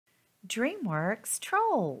Dreamworks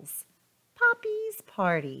Trolls, Poppy's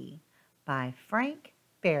Party by Frank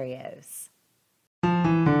Barrios.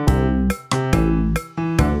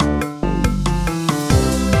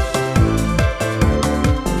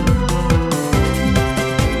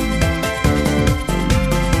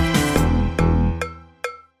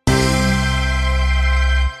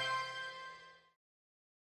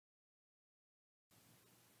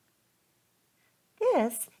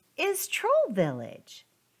 This is Troll Village.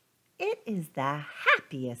 It is the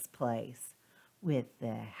happiest place, with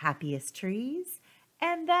the happiest trees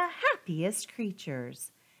and the happiest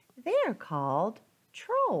creatures. They are called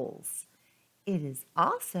trolls. It is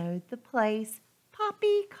also the place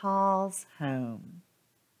Poppy calls home.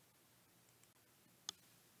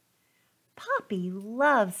 Poppy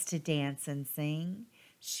loves to dance and sing.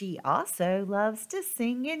 She also loves to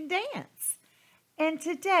sing and dance. And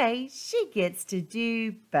today she gets to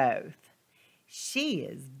do both. She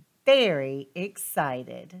is very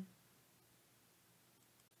excited.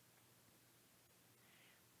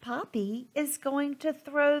 Poppy is going to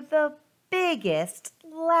throw the biggest,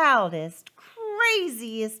 loudest,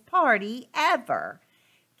 craziest party ever.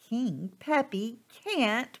 King Peppy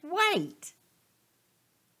can't wait.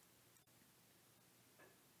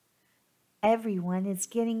 Everyone is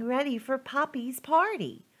getting ready for Poppy's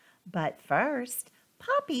party. But first,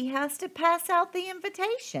 Poppy has to pass out the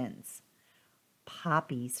invitations.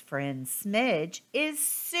 Poppy's friend Smidge is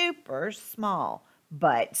super small,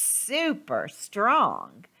 but super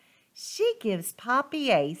strong. She gives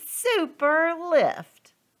Poppy a super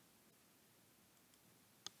lift.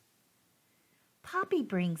 Poppy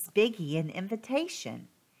brings Biggie an invitation.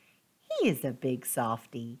 He is a big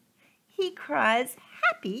softy. He cries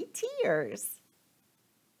happy tears.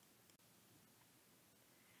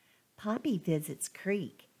 Poppy visits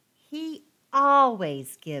Creek. He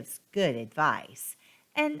always gives good advice,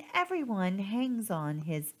 and everyone hangs on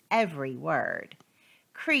his every word.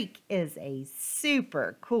 Creek is a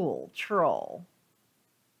super cool troll.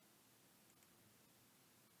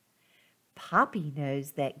 Poppy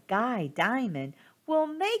knows that Guy Diamond will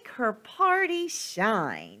make her party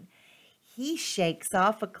shine. He shakes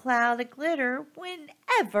off a cloud of glitter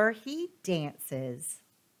whenever he dances.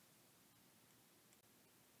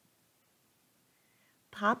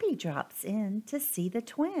 Poppy drops in to see the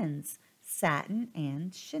twins, Satin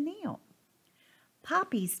and Chenille.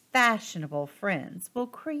 Poppy's fashionable friends will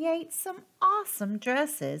create some awesome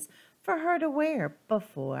dresses for her to wear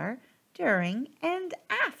before, during, and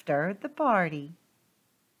after the party.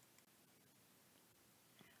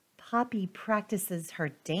 Poppy practices her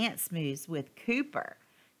dance moves with Cooper.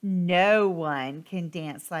 No one can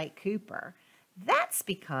dance like Cooper. That's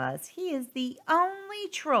because he is the only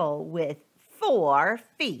troll with 4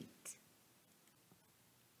 feet.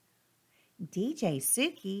 DJ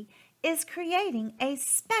Suki is creating a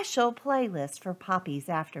special playlist for Poppy's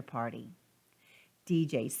after party.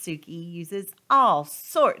 DJ Suki uses all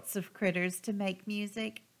sorts of critters to make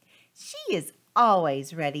music. She is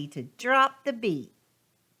always ready to drop the beat.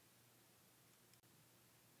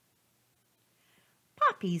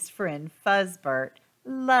 Poppy's friend Fuzzbert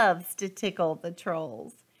loves to tickle the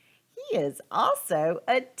trolls. He is also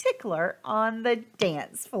a tickler on the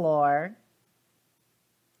dance floor.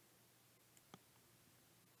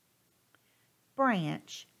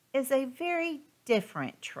 Branch is a very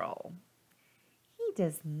different troll. He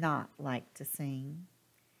does not like to sing.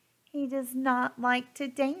 He does not like to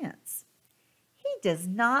dance. He does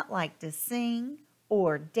not like to sing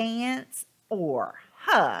or dance or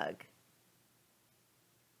hug.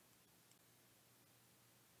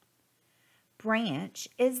 Branch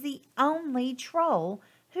is the only troll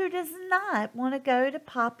who does not want to go to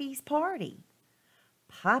Poppy's party.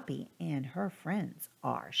 Poppy and her friends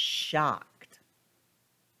are shocked.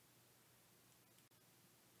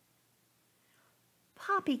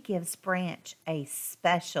 Poppy gives Branch a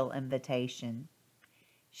special invitation.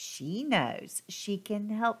 She knows she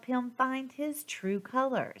can help him find his true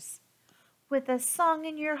colors. With a song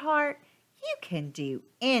in your heart, you can do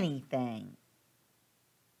anything.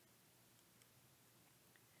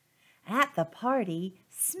 At the party,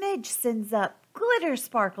 Smidge sends up glitter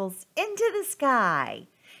sparkles into the sky.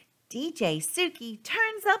 DJ Suki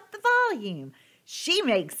turns up the volume. She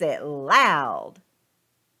makes it loud.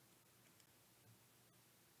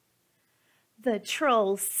 The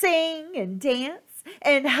trolls sing and dance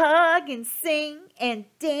and hug and sing and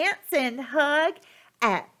dance and hug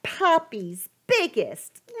at Poppy's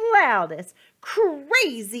biggest, loudest,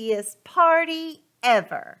 craziest party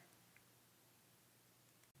ever.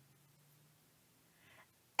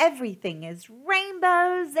 Everything is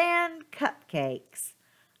rainbows and cupcakes.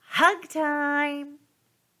 Hug time!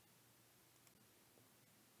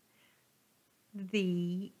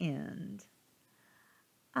 The end.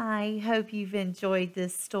 I hope you've enjoyed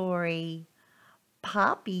this story,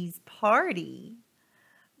 Poppy's Party.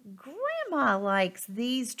 Grandma likes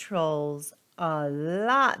these trolls a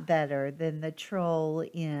lot better than the troll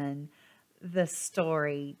in the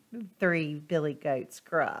story Three Billy Goats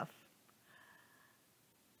Gruff.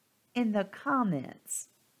 In the comments,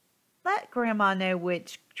 let Grandma know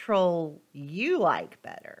which troll you like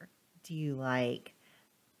better. Do you like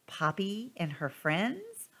Poppy and her friends?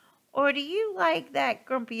 Or do you like that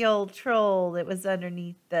grumpy old troll that was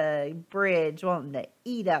underneath the bridge wanting to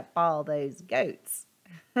eat up all those goats?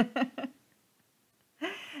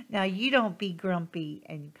 Now you don't be grumpy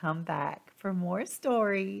and come back for more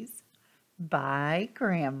stories. Bye,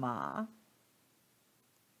 Grandma.